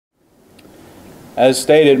As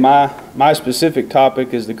stated, my specific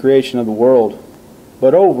topic is the creation of the world.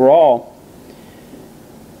 But overall,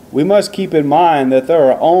 we must keep in mind that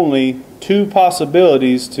there are only two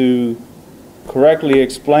possibilities to correctly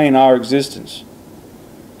explain our existence,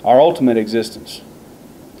 our ultimate existence.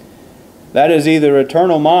 That is either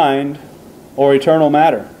eternal mind or eternal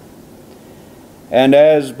matter. And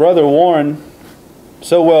as Brother Warren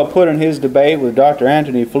so well put in his debate with Dr.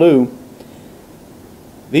 Anthony Flew,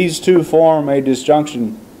 these two form a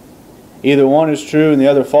disjunction. Either one is true and the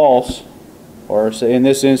other false, or in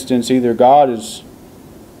this instance, either God is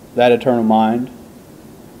that eternal mind,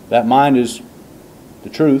 that mind is the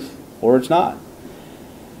truth, or it's not.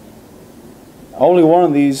 Only one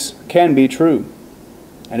of these can be true.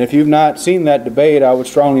 And if you've not seen that debate, I would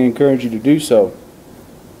strongly encourage you to do so.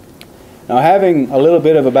 Now, having a little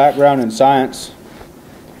bit of a background in science,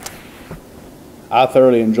 I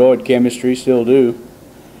thoroughly enjoyed chemistry, still do.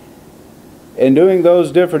 In doing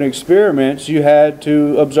those different experiments, you had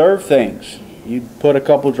to observe things. You'd put a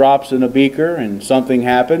couple drops in a beaker and something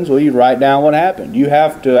happens. Well, you'd write down what happened. You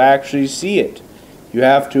have to actually see it. You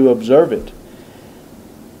have to observe it.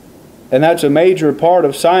 And that's a major part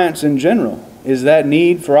of science in general, is that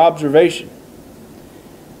need for observation.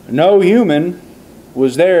 No human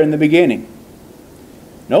was there in the beginning.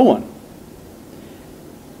 No one.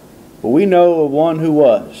 But we know of one who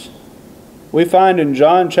was. We find in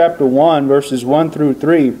John chapter 1, verses 1 through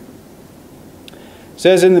 3, it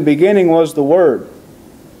says, "In the beginning was the Word,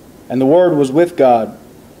 and the Word was with God,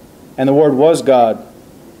 and the Word was God.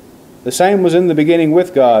 The same was in the beginning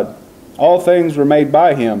with God. All things were made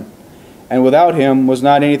by Him, and without Him was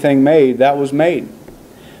not anything made that was made."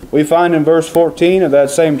 We find in verse 14 of that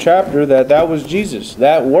same chapter that that was Jesus.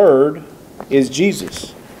 That Word is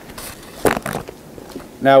Jesus.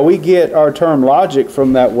 Now we get our term logic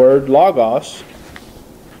from that word, logos,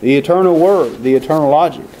 the eternal Word, the eternal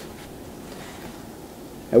logic.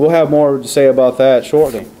 And we'll have more to say about that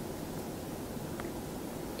shortly.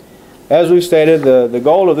 As we stated, the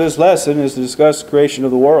goal of this lesson is to discuss the creation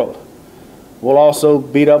of the world. We'll also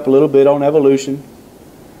beat up a little bit on evolution.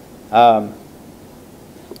 We'll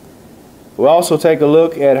also take a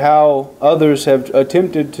look at how others have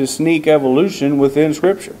attempted to sneak evolution within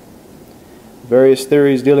Scripture. Various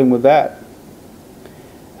theories dealing with that.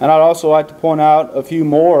 And I'd also like to point out a few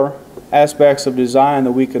more aspects of design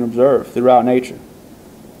that we can observe throughout nature.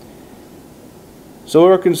 So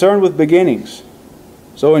we're concerned with beginnings.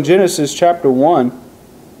 So in Genesis chapter 1,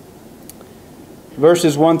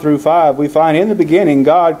 verses 1 through 5, we find, "In the beginning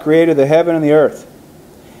God created the heaven and the earth.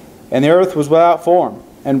 And the earth was without form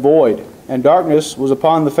and void, and darkness was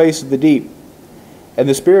upon the face of the deep. And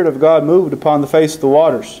the Spirit of God moved upon the face of the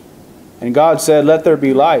waters. And God said, Let there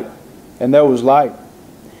be light. And there was light.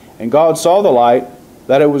 And God saw the light,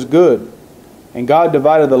 that it was good. And God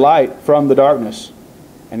divided the light from the darkness.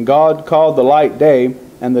 And God called the light day,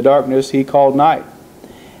 and the darkness He called night.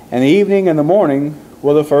 And the evening and the morning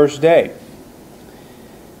were the first day."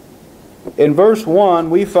 In verse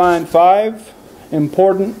 1, we find 5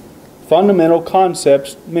 important fundamental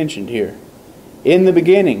concepts mentioned here. In the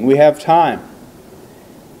beginning, we have time.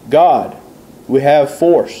 God, we have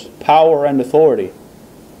force, power, and authority.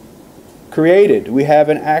 Created, we have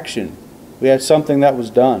an action. We have something that was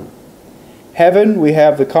done. Heaven, we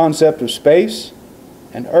have the concept of space.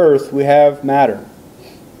 And earth, we have matter.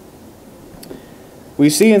 We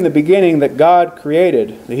see in the beginning that God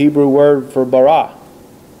created, the Hebrew word for bara,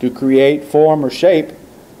 to create, form, or shape,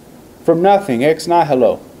 from nothing, ex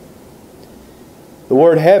nihilo. The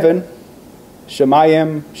word heaven,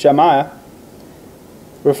 shamayim, shamaya,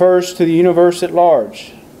 refers to the universe at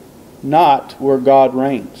large, not where God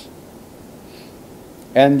reigns.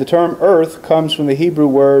 And the term earth comes from the Hebrew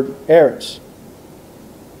word eretz,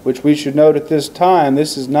 which we should note at this time,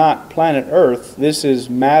 this is not planet Earth, this is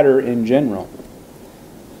matter in general.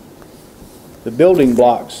 The building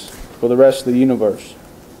blocks for the rest of the universe.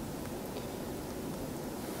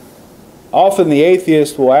 Often the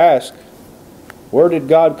atheist will ask, where did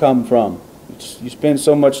God come from? You spend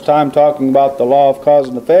so much time talking about the law of cause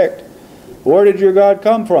and effect. Where did your God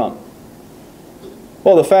come from?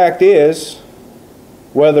 Well, the fact is,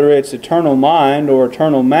 whether it's eternal mind or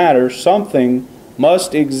eternal matter, something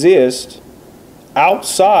must exist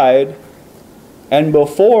outside and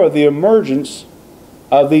before the emergence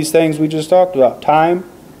of these things we just talked about. Time,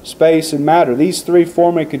 space, and matter. These three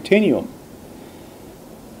form a continuum.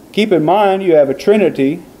 Keep in mind you have a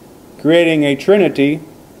trinity creating a trinity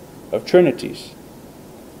of trinities.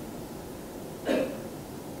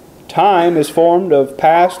 Time is formed of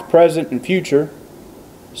past, present, and future.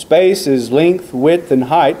 Space is length, width, and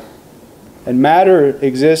height. and matter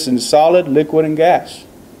exists in solid, liquid, and gas.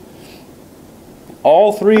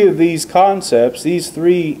 All three of these concepts, these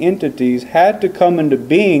three entities, had to come into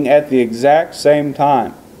being at the exact same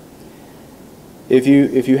time. If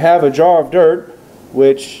you have a jar of dirt,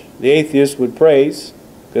 which the atheist would praise,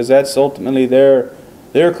 because that's ultimately their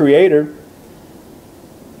creator,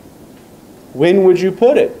 when would you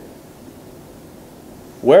put it?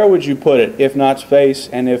 Where would you put it, if not space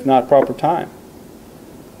and if not proper time?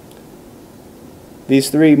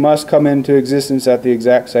 These three must come into existence at the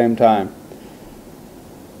exact same time.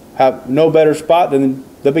 Have no better spot than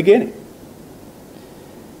the beginning.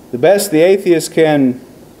 The best the atheist can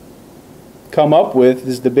come up with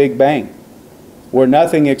is the Big Bang, where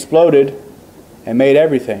nothing exploded and made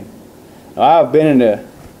everything. Now, I've been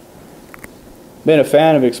a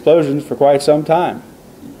fan of explosions for quite some time,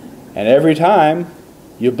 and every time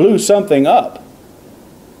you blew something up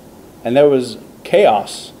and there was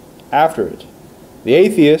chaos after it. The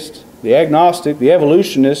atheist, the agnostic, the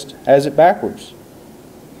evolutionist has it backwards.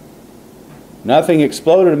 Nothing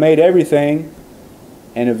exploded and made everything,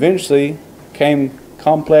 and eventually came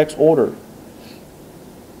complex order.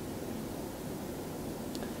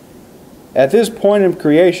 At this point of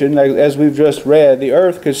creation, as we've just read, the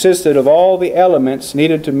earth consisted of all the elements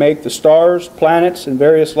needed to make the stars, planets, and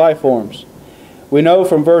various life forms. We know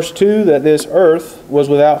from verse 2 that this earth was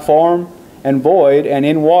without form and void and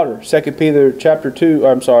in water. 2 Peter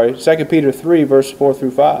 3, verse 4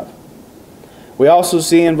 through 5. We also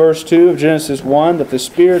see in verse 2 of Genesis 1 that the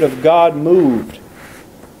Spirit of God moved.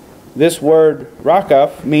 This word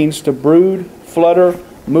rakaf means to brood, flutter,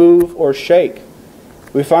 move, or shake.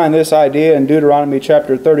 We find this idea in Deuteronomy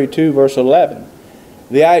chapter 32, verse 11.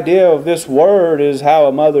 The idea of this word is how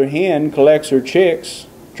a mother hen collects her chicks,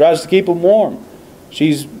 tries to keep them warm.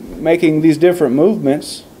 She's making these different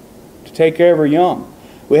movements to take care of her young.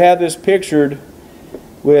 We have this pictured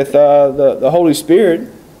with the Holy Spirit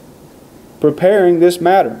preparing this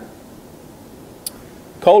matter.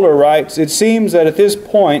 Kohler writes, "It seems that at this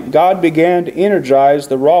point God began to energize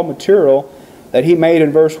the raw material that He made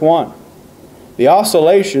in verse 1. The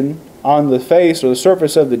oscillation on the face or the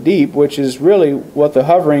surface of the deep, which is really what the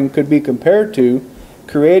hovering could be compared to,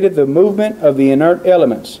 created the movement of the inert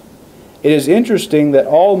elements. It is interesting that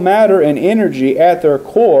all matter and energy at their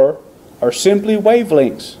core are simply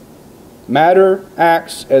wavelengths. Matter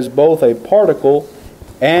acts as both a particle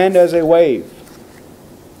and as a wave."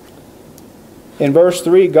 In verse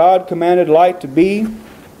 3, God commanded light to be,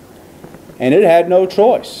 and it had no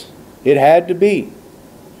choice. It had to be.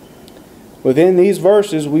 Within these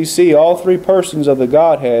verses, we see all three persons of the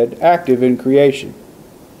Godhead active in creation.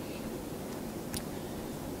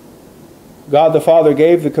 God the Father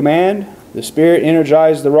gave the command, the Spirit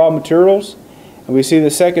energized the raw materials, and we see the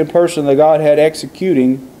second person of the Godhead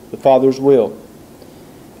executing the Father's will.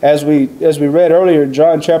 As we read earlier in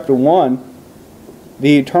John chapter 1,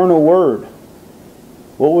 the eternal Word.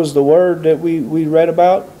 What was the word that we read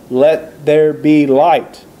about? Let there be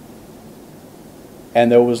light.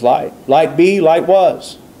 And there was light. Light be, light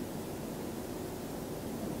was.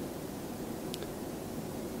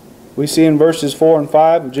 We see in verses 4 and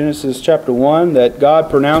 5 of Genesis chapter 1 that God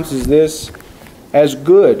pronounces this as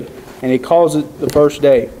good, and He calls it the first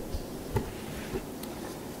day.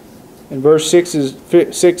 In verse 6,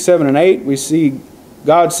 7, and 8, we see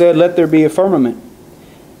God said, "Let there be a firmament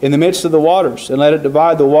in the midst of the waters, and let it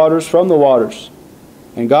divide the waters from the waters.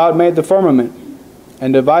 And God made the firmament,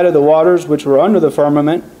 and divided the waters which were under the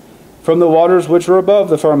firmament from the waters which were above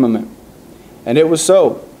the firmament. And it was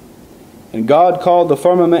so. And God called the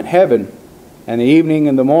firmament heaven, and the evening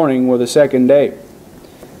and the morning were the second day."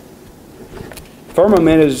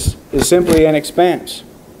 Firmament is simply an expanse.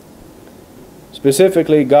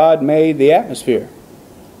 Specifically, God made the atmosphere.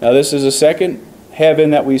 Now this is a second heaven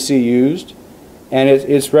that we see used, and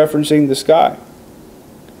it's referencing the sky.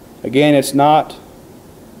 Again, it's not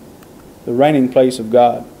the reigning place of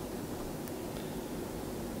God.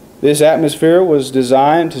 This atmosphere was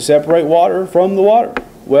designed to separate water from the water.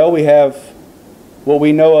 Well, we have what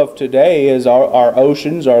we know of today as our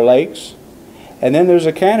oceans, our lakes, and then there's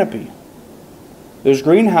a canopy. There's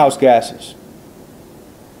greenhouse gases.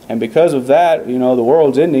 And because of that, the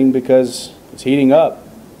world's ending because it's heating up.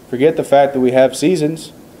 Forget the fact that we have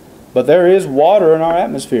seasons, but there is water in our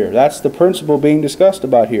atmosphere. That's the principle being discussed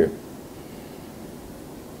about here.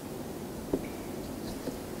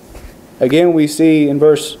 Again, we see in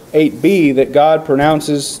verse 8b that God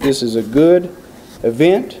pronounces this is a good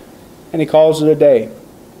event, and He calls it a day.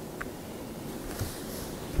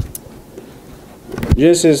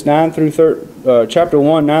 Genesis chapter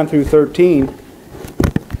 1, 9 through 13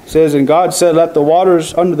 says, "And God said, Let the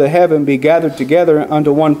waters under the heaven be gathered together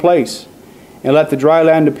unto one place, and let the dry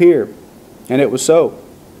land appear. And it was so.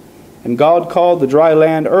 And God called the dry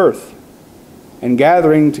land earth, and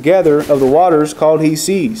gathering together of the waters called he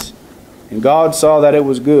seas. And God saw that it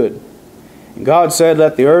was good. And God said,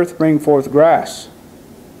 Let the earth bring forth grass,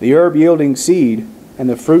 the herb yielding seed, and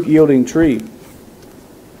the fruit yielding tree.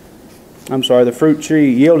 The fruit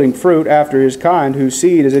tree yielding fruit after his kind, whose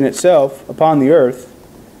seed is in itself upon the earth.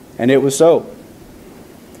 And it was so.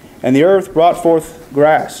 And the earth brought forth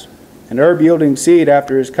grass, and herb yielding seed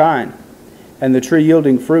after his kind, and the tree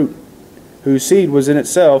yielding fruit, whose seed was in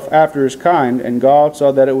itself after his kind. And God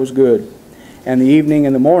saw that it was good. And the evening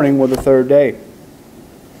and the morning were the third day."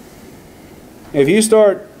 If you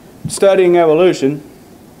start studying evolution,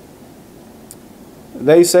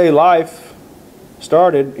 they say life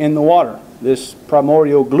started in the water, this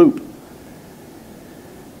primordial gloop.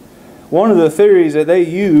 One of the theories that they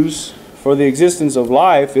use for the existence of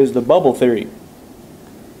life is the bubble theory.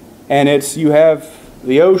 And it's, you have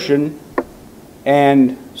the ocean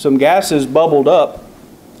and some gases bubbled up,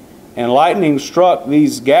 and lightning struck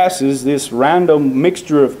these gases, this random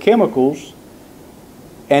mixture of chemicals,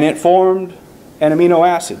 and it formed an amino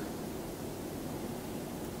acid.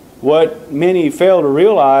 What many fail to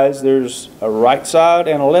realize, there's a right side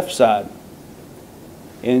and a left side.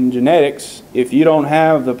 In genetics, if you don't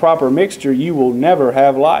have the proper mixture, you will never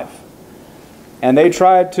have life. And they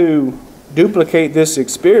tried to duplicate this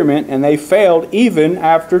experiment, and they failed even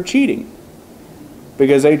after cheating,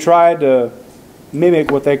 because they tried to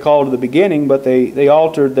mimic what they called at the beginning, but they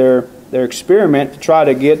altered their experiment to try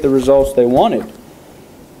to get the results they wanted.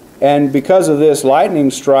 And because of this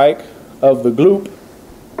lightning strike of the gloop,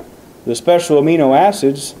 the special amino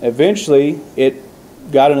acids, eventually it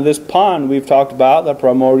got into this pond we've talked about, the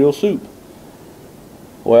primordial soup.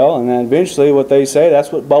 Well, and then eventually what they say,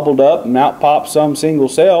 that's what bubbled up, and out popped some single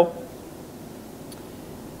cell.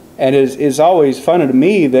 And it's always funny to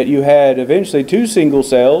me that you had eventually two single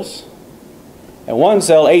cells, and one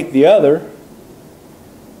cell ate the other,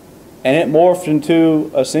 and it morphed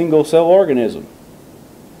into a single cell organism.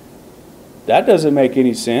 That doesn't make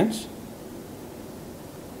any sense.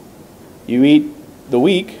 You eat the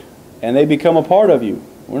weak, and they become a part of you.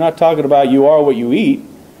 We're not talking about you are what you eat.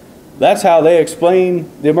 That's how they explain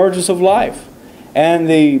the emergence of life and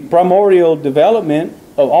the primordial development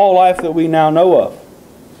of all life that we now know of.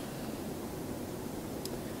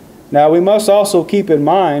 Now, we must also keep in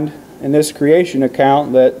mind in this creation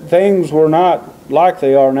account that things were not like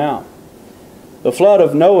they are now. The flood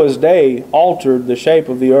of Noah's day altered the shape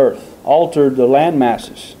of the earth, altered the land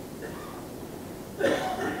masses.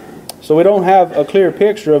 So we don't have a clear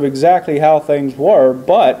picture of exactly how things were,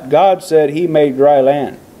 but God said he made dry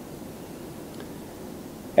land.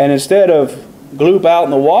 And instead of gloop out in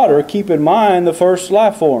the water, keep in mind the first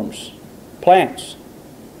life forms, plants.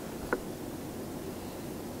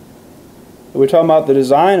 We're talking about the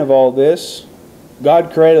design of all this.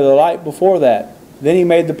 God created the light before that. Then he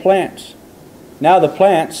made the plants. Now the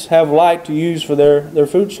plants have light to use for their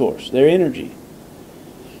food source, their energy.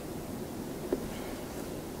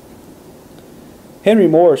 Henry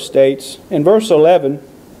Morris states, in verse 11,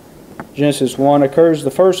 Genesis 1, occurs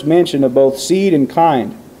the first mention of both seed and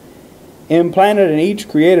kind. Implanted in each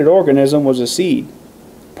created organism was a seed,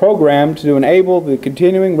 programmed to enable the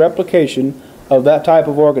continuing replication of that type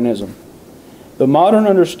of organism. The modern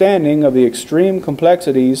understanding of the extreme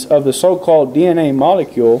complexities of the so-called DNA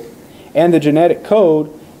molecule and the genetic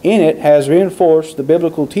code in it has reinforced the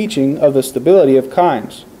biblical teaching of the stability of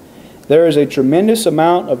kinds. There is a tremendous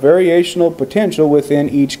amount of variational potential within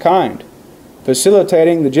each kind,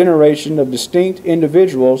 facilitating the generation of distinct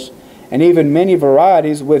individuals and even many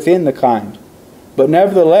varieties within the kind, but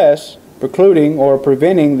nevertheless precluding or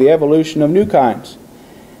preventing the evolution of new kinds.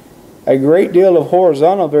 A great deal of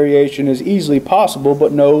horizontal variation is easily possible,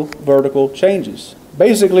 but no vertical changes.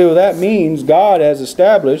 Basically what that means, God has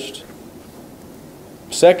established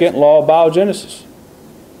second law of biogenesis,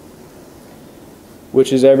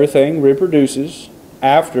 which is everything reproduces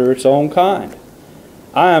after its own kind.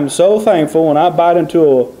 I am so thankful when I bite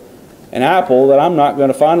into an apple that I'm not going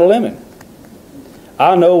to find a lemon.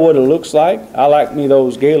 I know what it looks like. I like me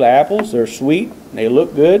those Gala apples. They're sweet. They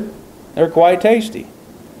look good. They're quite tasty.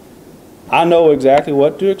 I know exactly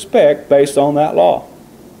what to expect based on that law.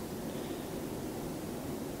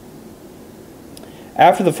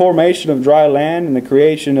 After the formation of dry land and the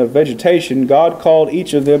creation of vegetation, God called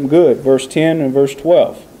each of them good, verse 10 and verse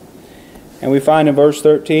 12. And we find in verse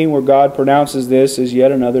 13 where God pronounces this as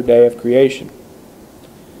yet another day of creation.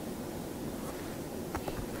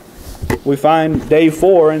 we find day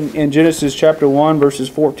 4 in Genesis chapter 1, verses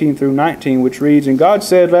 14 through 19, which reads, "And God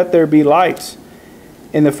said, Let there be lights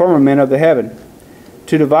in the firmament of the heaven,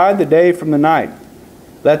 to divide the day from the night.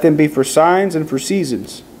 Let them be for signs and for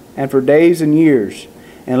seasons, and for days and years,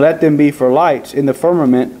 and let them be for lights in the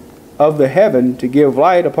firmament of the heaven, to give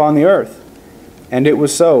light upon the earth. And it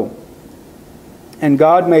was so. And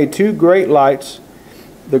God made 2 great lights,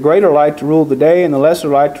 the greater light to rule the day, and the lesser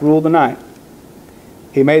light to rule the night.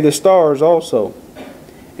 He made the stars also.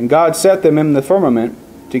 And God set them in the firmament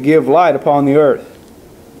to give light upon the earth,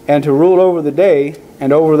 and to rule over the day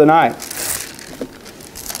and over the night,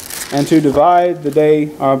 and to divide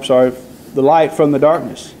the light from the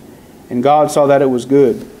darkness. And God saw that it was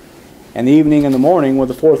good. And the evening and the morning were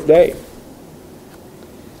the 4th day."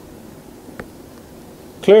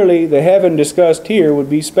 Clearly, the heaven discussed here would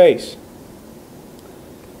be space.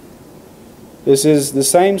 This is the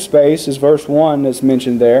same space as verse 1 that's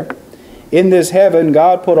mentioned there. In this heaven,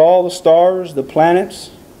 God put all the stars, the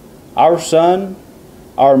planets, our sun,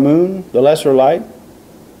 our moon, the lesser light.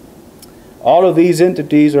 All of these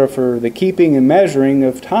entities are for the keeping and measuring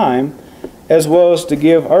of time, as well as to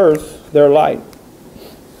give earth their light.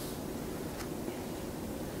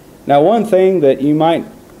 Now, one thing that you might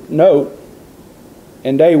note,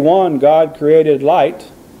 in day 1, God created light.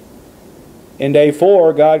 In day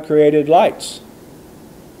 4, God created lights.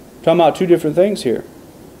 We're talking about 2 different things here.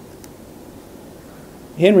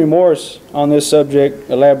 Henry Morris on this subject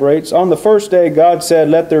elaborates, "On the first day, God said,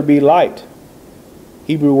 Let there be light."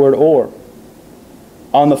 Hebrew word or.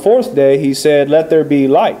 On the 4th day, He said, Let there be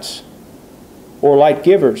lights, or light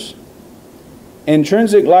givers.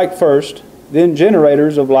 Intrinsic light first, then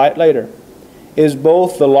generators of light later, is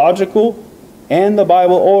both the logical and the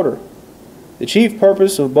Bible order. The chief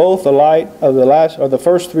purpose of both the light of the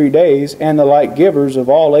first 3 days and the light givers of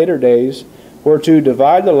all later days were to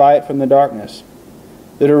divide the light from the darkness.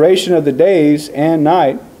 The duration of the days and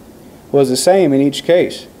night was the same in each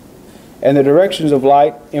case, and the directions of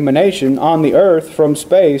light emanation on the earth from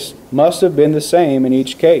space must have been the same in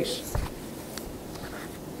each case.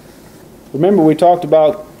 Remember, we talked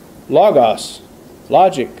about logos,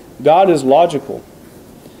 logic. God is logical.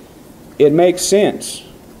 It makes sense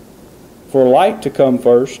for light to come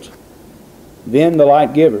first, then the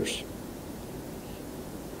light givers.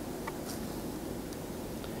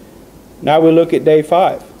 Now we look at day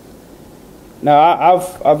 5. Now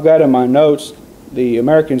I've got in my notes the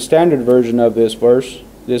American Standard Version of this verse,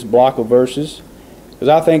 this block of verses, because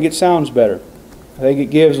I think it sounds better. I think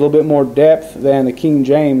it gives a little bit more depth than the King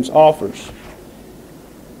James offers.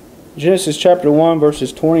 Genesis chapter 1,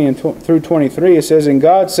 verses 20 through 23, it says, "And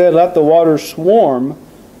God said, Let the waters swarm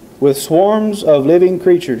with swarms of living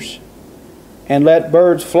creatures, and let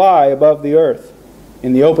birds fly above the earth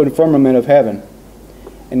in the open firmament of heaven.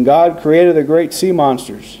 And God created the great sea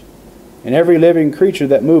monsters, and every living creature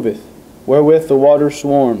that moveth, wherewith the waters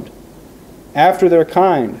swarmed, after their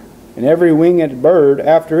kind, and every winged bird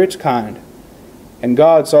after its kind. And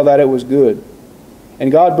God saw that it was good.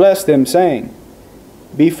 And God blessed them, saying,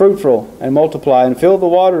 Be fruitful, and multiply, and fill the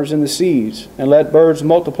waters in the seas, and let birds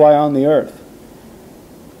multiply on the earth.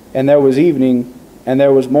 And there was evening, and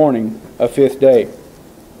there was morning, a 5th day."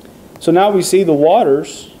 So now we see the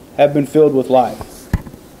waters have been filled with life.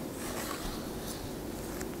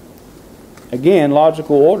 Again,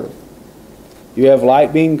 logical order. You have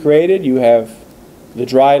light being created, you have the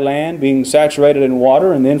dry land being saturated in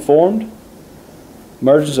water and then formed,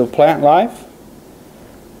 emergence of plant life.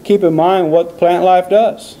 Keep in mind what plant life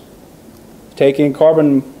does. Take in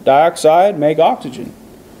carbon dioxide, make oxygen.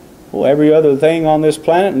 Well, every other thing on this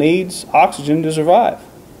planet needs oxygen to survive.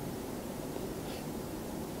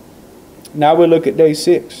 Now we look at day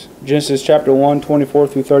 6, Genesis chapter 1, 24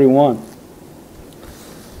 through 31.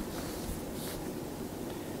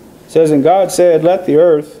 It says, "And God said, Let the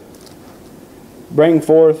earth bring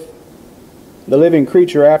forth the living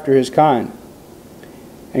creature after his kind,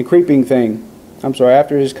 and creeping thing.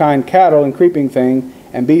 After his kind, cattle and creeping thing,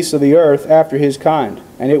 and beasts of the earth after his kind.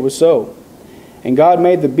 And it was so. And God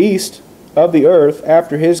made the beast of the earth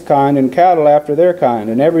after his kind, and cattle after their kind,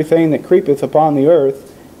 and everything that creepeth upon the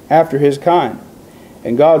earth after his kind.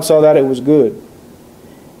 And God saw that it was good.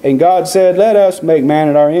 And God said, Let us make man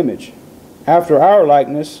in our image, after our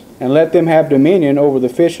likeness, and let them have dominion over the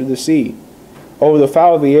fish of the sea, over the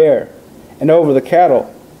fowl of the air, and over the cattle,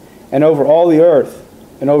 and over all the earth,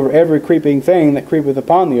 and over every creeping thing that creepeth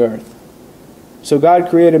upon the earth. So God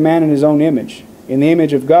created man in his own image. In the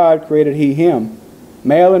image of God created he him.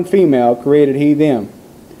 Male and female created he them.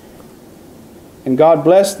 And God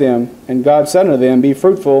blessed them, and God said unto them, Be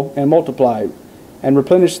fruitful and multiply, and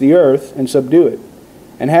replenish the earth, and subdue it,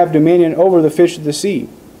 and have dominion over the fish of the sea,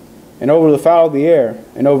 and over the fowl of the air,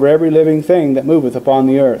 and over every living thing that moveth upon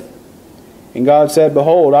the earth. And God said,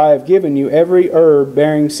 Behold, I have given you every herb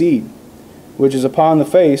bearing seed, which is upon the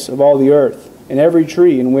face of all the earth, and every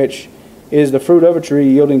tree in which is the fruit of a tree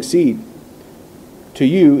yielding seed. To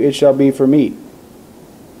you it shall be for meat.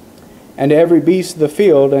 And to every beast of the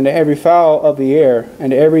field, and to every fowl of the air,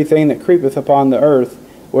 and to everything that creepeth upon the earth,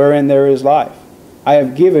 wherein there is life, I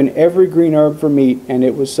have given every green herb for meat, and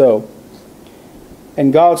it was so.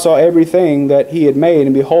 And God saw everything that he had made,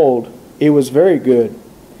 and behold, it was very good.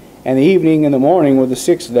 And the evening and the morning were the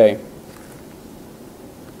sixth day.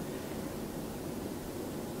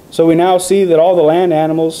 So we now see that all the land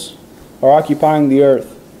animals are occupying the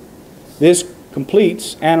earth. This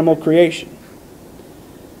completes animal creation.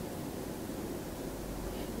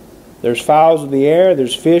 There's fowls of the air,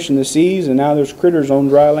 there's fish in the seas, and now there's critters on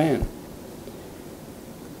dry land.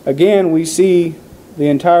 Again, we see the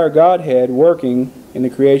entire Godhead working in the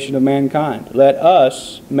creation of mankind. Let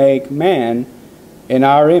us make man in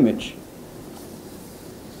our image.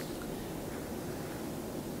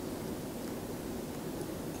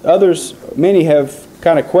 Many have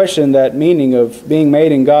kind of questioned that meaning of being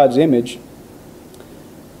made in God's image.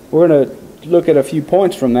 We're going to look at a few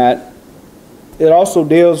points from that. It also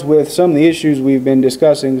deals with some of the issues we've been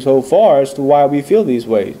discussing so far as to why we feel these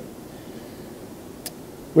ways.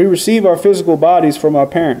 We receive our physical bodies from our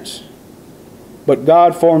parents, but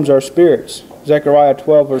God forms our spirits. Zechariah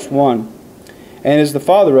 12 verse 1. And is the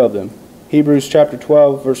father of them. Hebrews chapter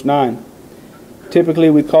 12 verse 9. Typically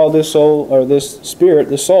we call this soul, or this spirit,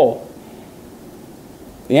 the soul.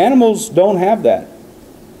 The animals don't have that.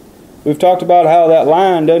 We've talked about how that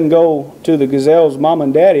lion doesn't go to the gazelle's mom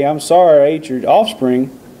and daddy, I'm sorry I ate your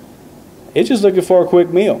offspring. It's just looking for a quick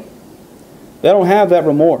meal. They don't have that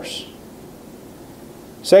remorse.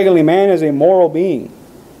 Secondly, man is a moral being.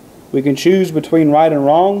 We can choose between right and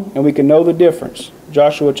wrong, and we can know the difference.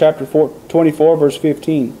 Joshua chapter 24 verse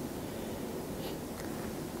 15.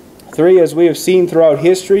 3. As we have seen throughout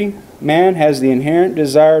history, man has the inherent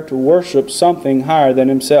desire to worship something higher than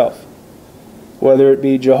himself. Whether it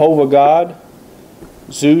be Jehovah God,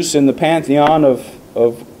 Zeus in the pantheon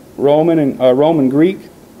of Roman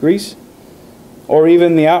Greece, or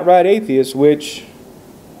even the outright atheist, which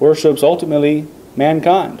worships ultimately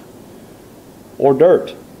mankind or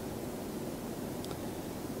dirt.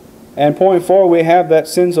 And point 4, we have that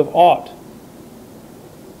sense of ought.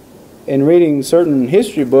 In reading certain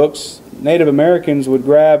history books, Native Americans would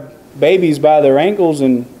grab babies by their ankles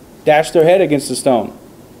and dash their head against a stone.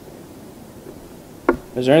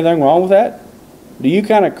 Is there anything wrong with that? Do you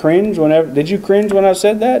kind of cringe whenever? Did you cringe when I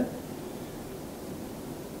said that?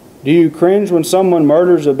 Do you cringe when someone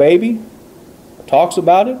murders a baby? Talks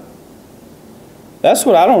about it? That's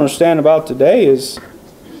what I don't understand about today is,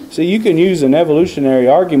 see, you can use an evolutionary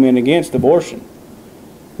argument against abortion.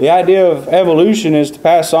 The idea of evolution is to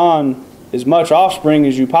pass on as much offspring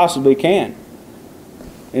as you possibly can.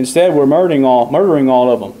 Instead, we're murdering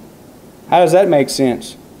all of them. How does that make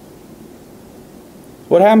sense?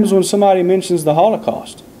 What happens when somebody mentions the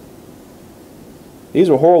Holocaust? These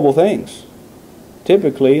are horrible things.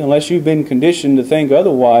 Typically, unless you've been conditioned to think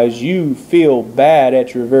otherwise, you feel bad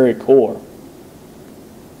at your very core.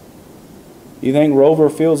 You think Rover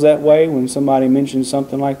feels that way when somebody mentions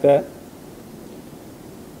something like that?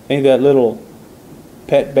 Think that little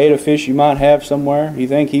pet betta fish you might have somewhere, you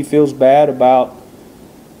think he feels bad about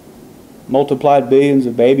multiplied billions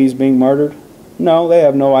of babies being murdered? No, they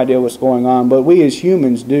have no idea what's going on, but we as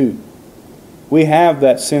humans do. We have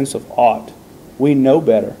that sense of ought. We know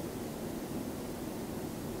better.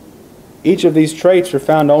 Each of these traits are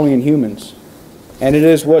found only in humans, and it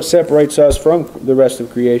is what separates us from the rest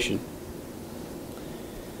of creation.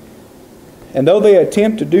 And though they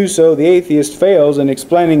attempt to do so, the atheist fails in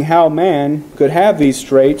explaining how man could have these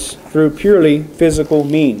traits through purely physical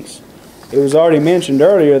means. It was already mentioned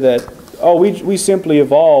earlier that, we simply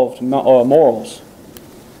evolved morals.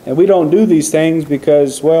 And we don't do these things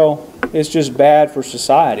because, well, it's just bad for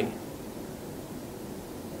society.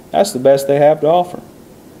 That's the best they have to offer.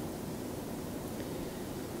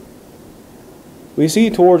 We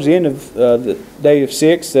see towards the end of the day of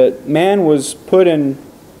 6 that man was put in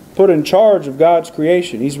charge of God's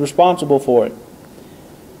creation. He's responsible for it.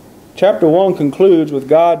 Chapter 1 concludes with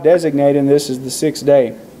God designating this as the 6th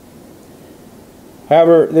day.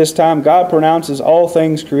 However, this time God pronounces all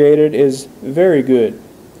things created is very good.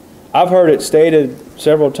 I've heard it stated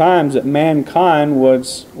several times that mankind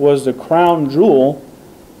was the crown jewel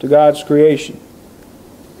to God's creation.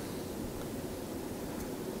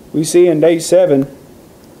 We see in day 7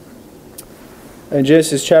 in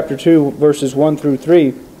Genesis chapter 2, verses 1 through 3,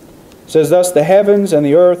 it says, "Thus the heavens and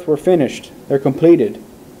the earth were finished," they're completed,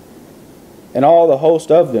 "and all the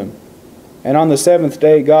host of them. And on the seventh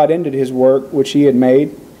day God ended his work which he had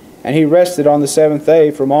made, and he rested on the seventh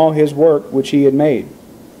day from all his work which he had made.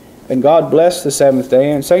 And God blessed the seventh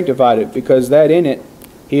day and sanctified it, because that in it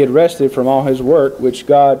he had rested from all his work which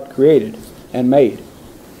God created and made."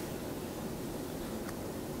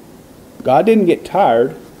 God didn't get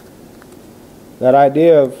tired. That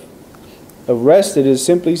idea of rested is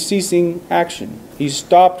simply ceasing action. He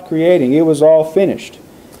stopped creating. It was all finished.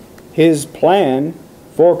 His plan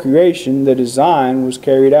for creation, the design, was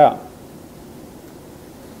carried out.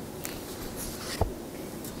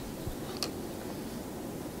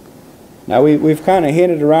 Now we've kind of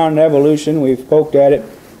hinted around evolution. We've poked at it.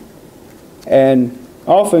 And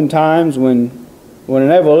oftentimes when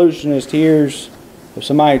an evolutionist hears of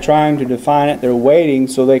somebody trying to define it, they're waiting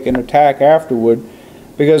so they can attack afterward,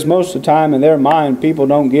 because most of the time in their mind people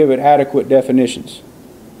don't give it adequate definitions.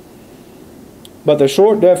 But the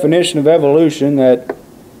short definition of evolution that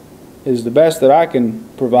is the best that I can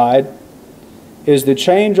provide is the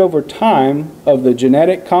change over time of the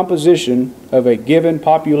genetic composition of a given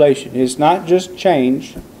population. It's not just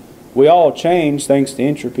change. We all change thanks to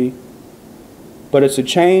entropy. But it's a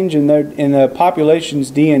change in the population's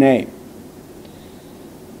DNA.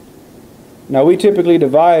 Now we typically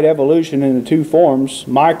divide evolution into two forms,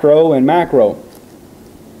 micro and macro.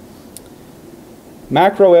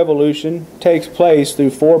 Macroevolution takes place through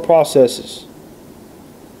four processes.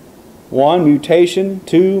 1, mutation.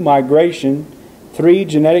 2, migration. 3,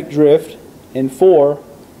 genetic drift. And 4,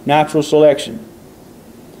 natural selection.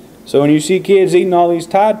 So when you see kids eating all these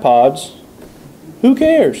Tide Pods, who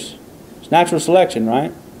cares? It's natural selection,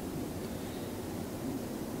 right?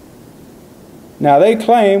 Now they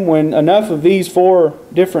claim when enough of these four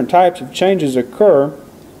different types of changes occur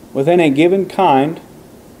within a given kind,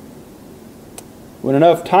 when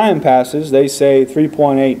enough time passes, they say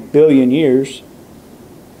 3.8 billion years,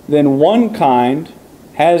 then one kind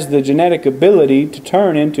has the genetic ability to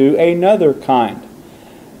turn into another kind.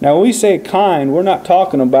 Now when we say kind, we're not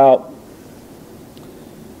talking about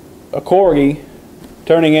a corgi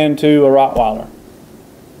turning into a Rottweiler.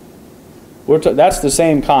 That's the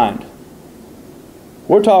same kind.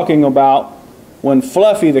 We're talking about when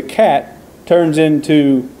Fluffy the cat turns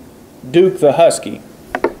into Duke the husky.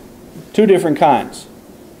 Two different kinds.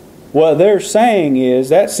 What they're saying is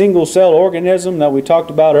that single cell organism that we talked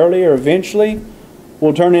about earlier eventually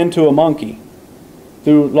will turn into a monkey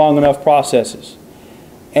through long enough processes.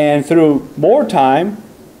 And through more time,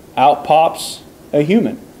 out pops a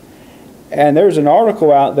human. And there's an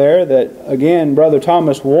article out there that, again, Brother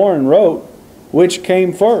Thomas Warren wrote, which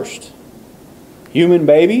came first? Human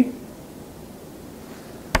baby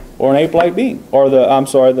or an ape-like being? Or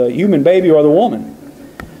the human baby or the woman?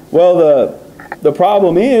 Well, the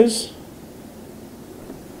problem is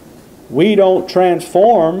we don't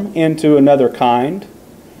transform into another kind,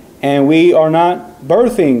 and we are not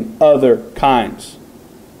birthing other kinds.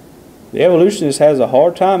 The evolutionist has a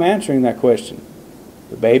hard time answering that question.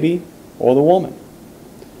 The baby or the woman?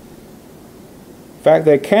 In fact,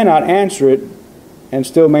 they cannot answer it and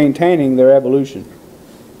still maintaining their evolution.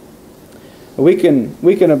 We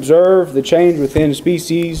can observe the change within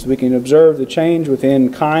species. We can observe the change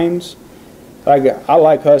within kinds. I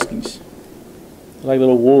like huskies. I like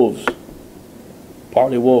little wolves.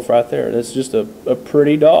 Partly wolf right there. That's just a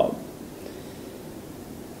pretty dog.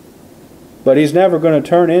 But he's never going to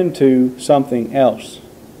turn into something else.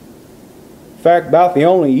 In fact, about the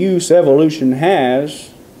only use evolution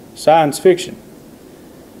has, science fiction.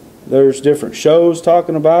 There's different shows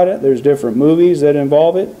talking about it. There's different movies that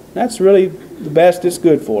involve it. That's really the best it's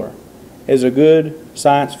good for, is a good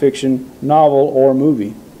science fiction novel or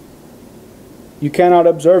movie. You cannot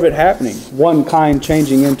observe it happening, one kind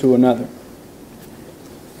changing into another.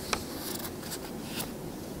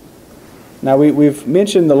 Now we've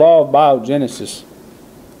mentioned the law of biogenesis.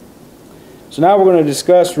 So now we're going to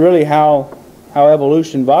discuss really how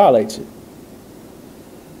evolution violates it.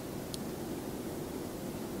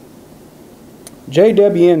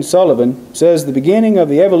 J.W.N. Sullivan says the beginning of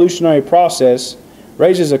the evolutionary process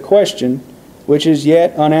raises a question which is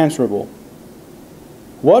yet unanswerable.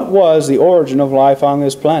 What was the origin of life on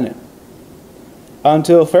this planet?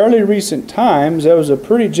 Until fairly recent times, there was a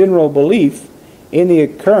pretty general belief in the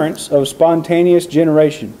occurrence of spontaneous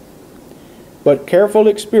generation. But careful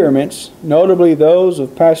experiments, notably those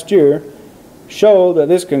of Pasteur, show that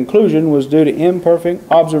this conclusion was due to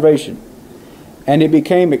imperfect observation, and it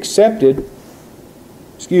became an accepted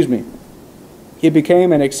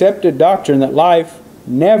doctrine that life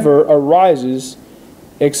never arises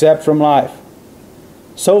except from life.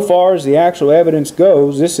 So far as the actual evidence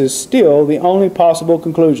goes, this is still the only possible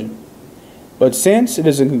conclusion. But since it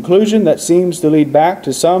is a conclusion that seems to lead back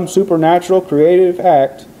to some supernatural creative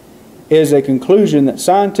act, it is a conclusion that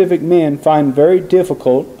scientific men find very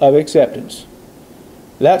difficult of acceptance.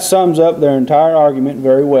 That sums up their entire argument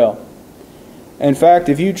very well. In fact,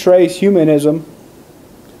 if you trace humanism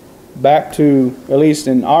back to, at least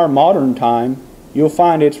in our modern time, you'll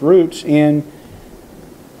find its roots in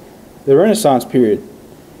the Renaissance period.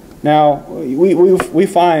 Now, we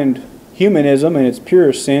find humanism in its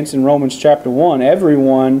purest sense in Romans chapter 1.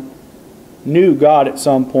 Everyone knew God at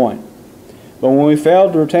some point. But when we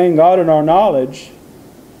failed to retain God in our knowledge,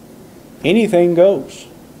 anything goes.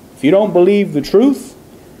 If you don't believe the truth,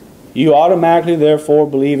 you automatically therefore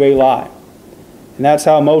believe a lie. And that's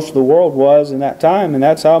how most of the world was in that time, and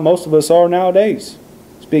that's how most of us are nowadays,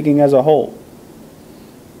 speaking as a whole.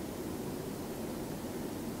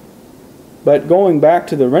 But going back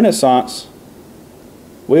to the Renaissance,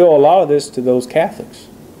 we owe a lot of this to those Catholics.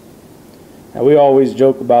 Now, we always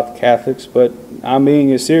joke about the Catholics, but I'm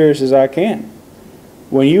being as serious as I can.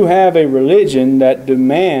 When you have a religion that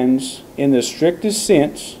demands, in the strictest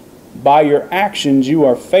sense, by your actions you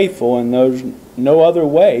are faithful and there's no other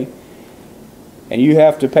way, and you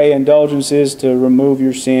have to pay indulgences to remove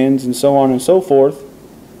your sins and so on and so forth,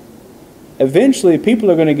 eventually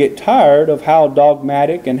people are going to get tired of how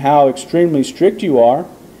dogmatic and how extremely strict you are,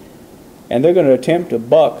 and they're going to attempt to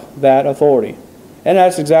buck that authority. And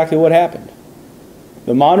that's exactly what happened.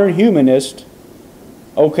 The modern humanist,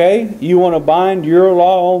 okay, you want to bind your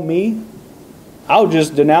law on me? I'll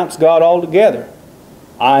just denounce God altogether.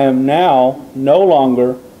 I am now no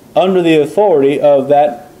longer under the authority of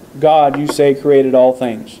that God you say created all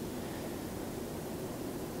things.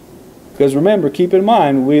 Because remember, keep in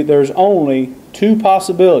mind, there's only two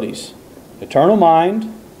possibilities: eternal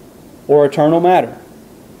mind or eternal matter.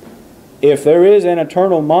 If there is an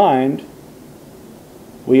eternal mind,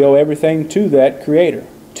 we owe everything to that Creator,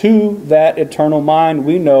 to that eternal mind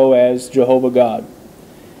we know as Jehovah God.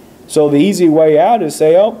 So the easy way out is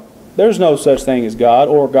say, oh, there's no such thing as God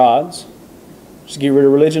or gods. Just get rid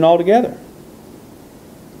of religion altogether.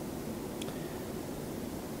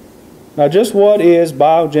 Now, just what is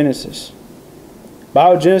biogenesis?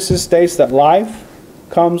 Biogenesis states that life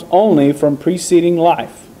comes only from preceding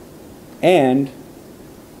life and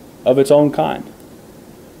of its own kind.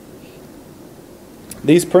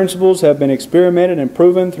 These principles have been experimented and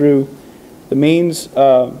proven through the means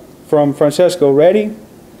from Francesco Redi,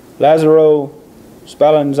 Lazzaro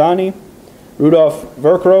Spallanzani, Rudolf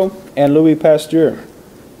Virchow, and Louis Pasteur.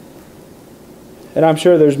 And I'm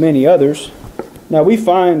sure there's many others. Now, we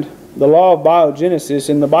find the law of biogenesis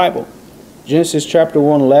in the Bible. Genesis chapter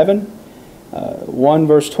 1:11, 1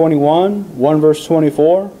 verse 21, 1 verse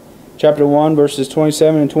 24, chapter 1 verses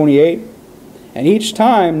 27 and 28. And each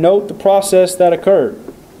time note the process that occurred.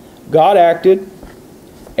 God acted,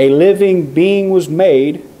 a living being was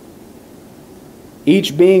made,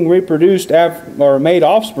 each being reproduced or made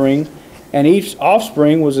offspring, and each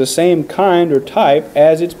offspring was the same kind or type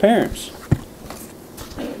as its parents.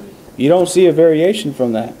 You don't see a variation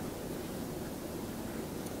from that.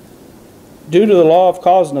 Due to the law of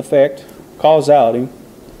cause and effect, causality,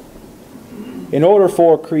 in order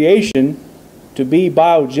for creation to be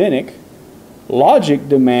biogenic, logic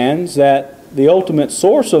demands that the ultimate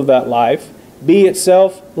source of that life be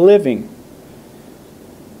itself living.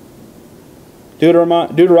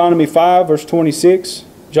 Deuteronomy 5 verse 26,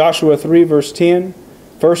 Joshua 3 verse 10,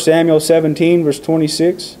 1 Samuel 17 verse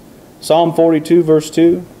 26, Psalm 42 verse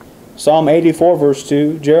 2, Psalm 84 verse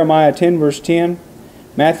 2, Jeremiah 10 verse 10,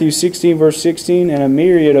 Matthew 16 verse 16, and a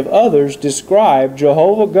myriad of others describe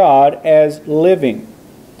Jehovah God as living.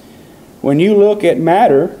 When you look at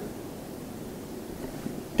matter,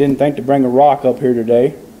 didn't think to bring a rock up here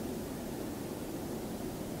today.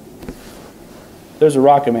 There's a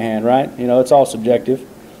rock in my hand, right? You know, it's all subjective.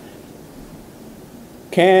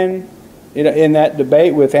 In that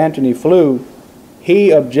debate with Anthony Flew,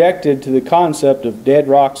 he objected to the concept of dead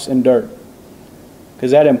rocks and dirt,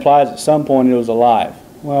 because that implies at some point it was alive.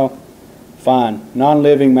 Well, fine.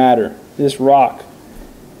 Non-living matter. This rock,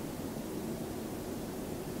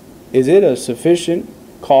 is it a sufficient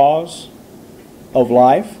cause of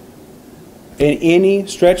life in any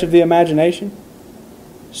stretch of the imagination?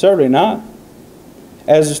 Certainly not.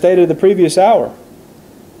 As stated the previous hour,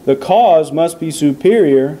 the cause must be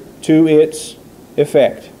superior to its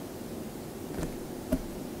effect.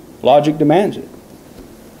 Logic demands it.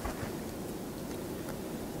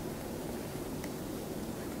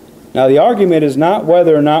 Now, the argument is not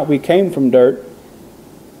whether or not we came from dirt,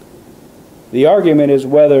 The argument is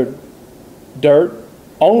whether dirt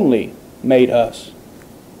only made us.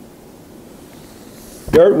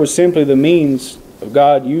 Dirt was simply the means of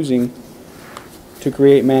God using to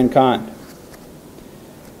create mankind.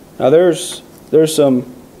 Now there's some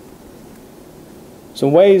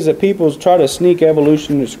ways that people try to sneak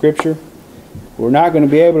evolution into Scripture. We're not going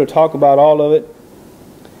to be able to talk about all of it,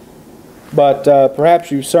 but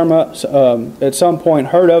perhaps you've at some point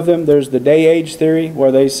heard of them. There's the day-age theory,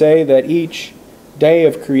 where they say that each day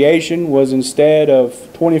of creation was, instead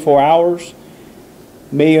of 24 hours,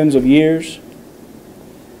 millions of years.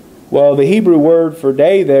 Well, the Hebrew word for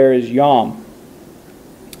day there is yom.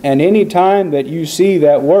 And any time that you see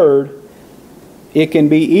that word, it can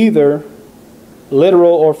be either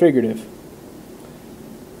literal or figurative.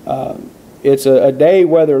 It's a day,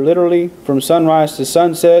 whether literally from sunrise to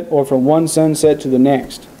sunset or from one sunset to the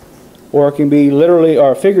next. Or it can be literally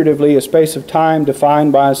or figuratively a space of time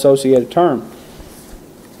defined by an associated term.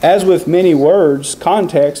 As with many words,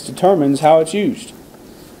 context determines how it's used.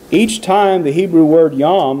 Each time the Hebrew word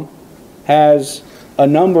yom has a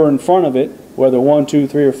number in front of it, whether 1, 2,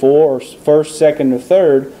 3, or 4, or first, second, or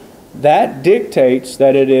third, that dictates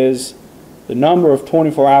that it is the number of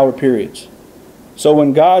 24-hour periods. So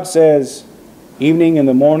when God says evening and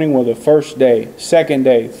the morning were the first day, second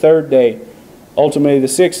day, third day, ultimately the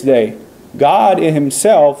sixth day, God in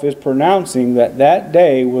Himself is pronouncing that that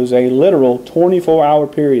day was a literal 24-hour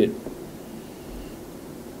period.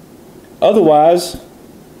 Otherwise,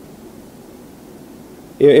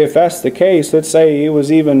 if that's the case, let's say it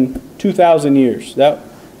was even 2,000 years. That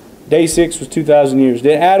day 6 was 2,000 years.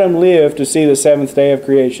 Did Adam live to see the seventh day of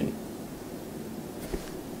creation?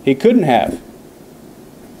 He couldn't have.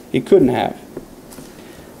 He couldn't have.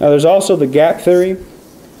 Now there's also the gap theory.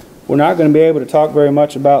 We're not going to be able to talk very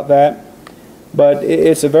much about that. But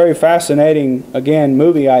it's a very fascinating, again,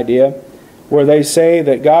 movie idea, where they say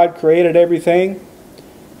that God created everything,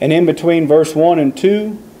 and in between verse 1 and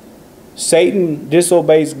 2, Satan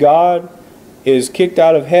disobeys God, is kicked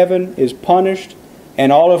out of heaven, is punished,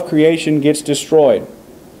 and all of creation gets destroyed.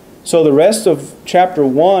 So the rest of chapter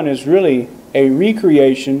 1 is really a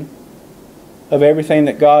recreation of everything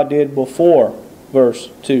that God did before verse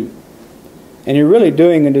 2. And you're really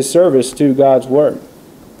doing a disservice to God's Word.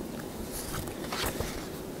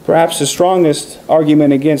 Perhaps the strongest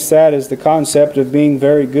argument against that is the concept of being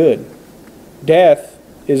very good. Death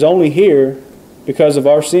is only here because of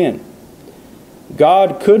our sin.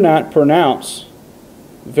 God could not pronounce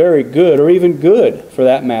very good, or even good for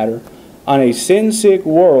that matter, on a sin-sick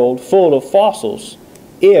world full of fossils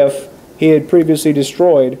if He had previously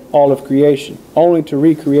destroyed all of creation, only to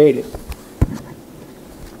recreate it.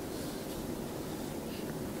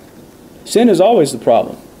 Sin is always the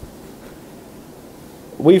problem.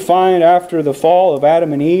 We find after the fall of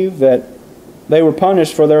Adam and Eve that they were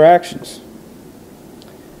punished for their actions.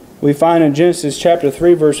 We find in Genesis chapter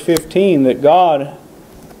 3 verse 15 that God,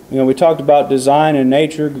 we talked about design in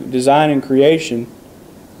nature, design in creation.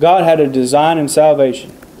 God had a design in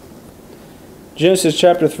salvation. Genesis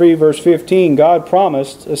chapter 3 verse 15, God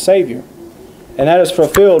promised a Savior. And that is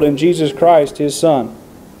fulfilled in Jesus Christ, His Son.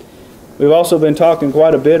 We've also been talking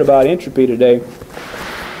quite a bit about entropy today.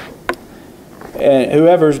 And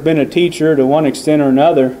whoever's been a teacher to one extent or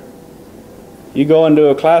another, you go into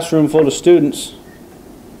a classroom full of students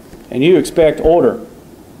and you expect order.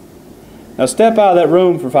 Now step out of that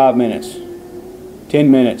room for 5 minutes, 10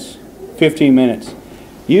 minutes, 15 minutes.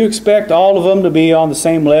 You expect all of them to be on the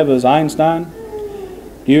same level as Einstein?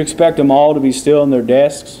 Do you expect them all to be still in their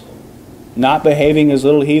desks, not behaving as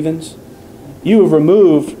little heathens? You have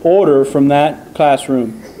removed order from that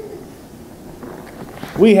classroom.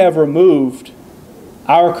 We have removed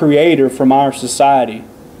our Creator from our society.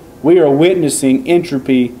 We are witnessing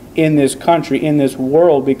entropy in this country, in this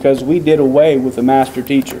world, because we did away with the master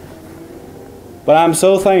teacher. But I'm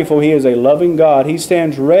so thankful He is a loving God. He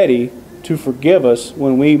stands ready to forgive us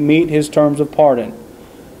when we meet His terms of pardon.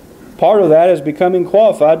 Part of that is becoming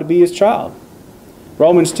qualified to be His child.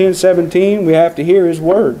 Romans 10:17, we have to hear His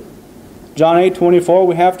word. John 8:24,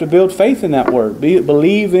 we have to build faith in that word.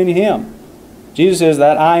 Believe in Him. Jesus says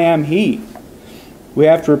that I am He. We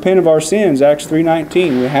have to repent of our sins, Acts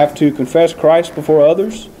 3:19. We have to confess Christ before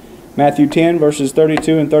others, Matthew 10 verses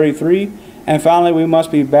 32 and 33. And finally, we must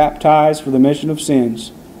be baptized for the remission of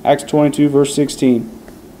sins, Acts 22 verse 16.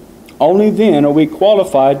 Only then are we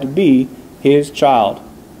qualified to be His child.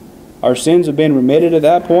 Our sins have been remitted at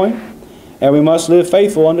that point, and we must live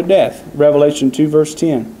faithful unto death, Revelation 2 verse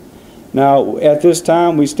 10. Now, at this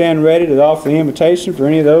time, we stand ready to offer the invitation for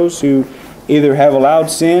any of those who either have allowed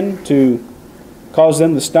sin to cause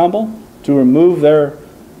them to stumble, to remove their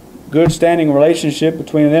good standing relationship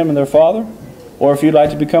between them and their father, or if you'd like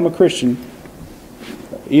to become a Christian.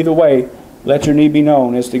 Either way, let your need be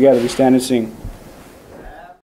known as together we stand and sing.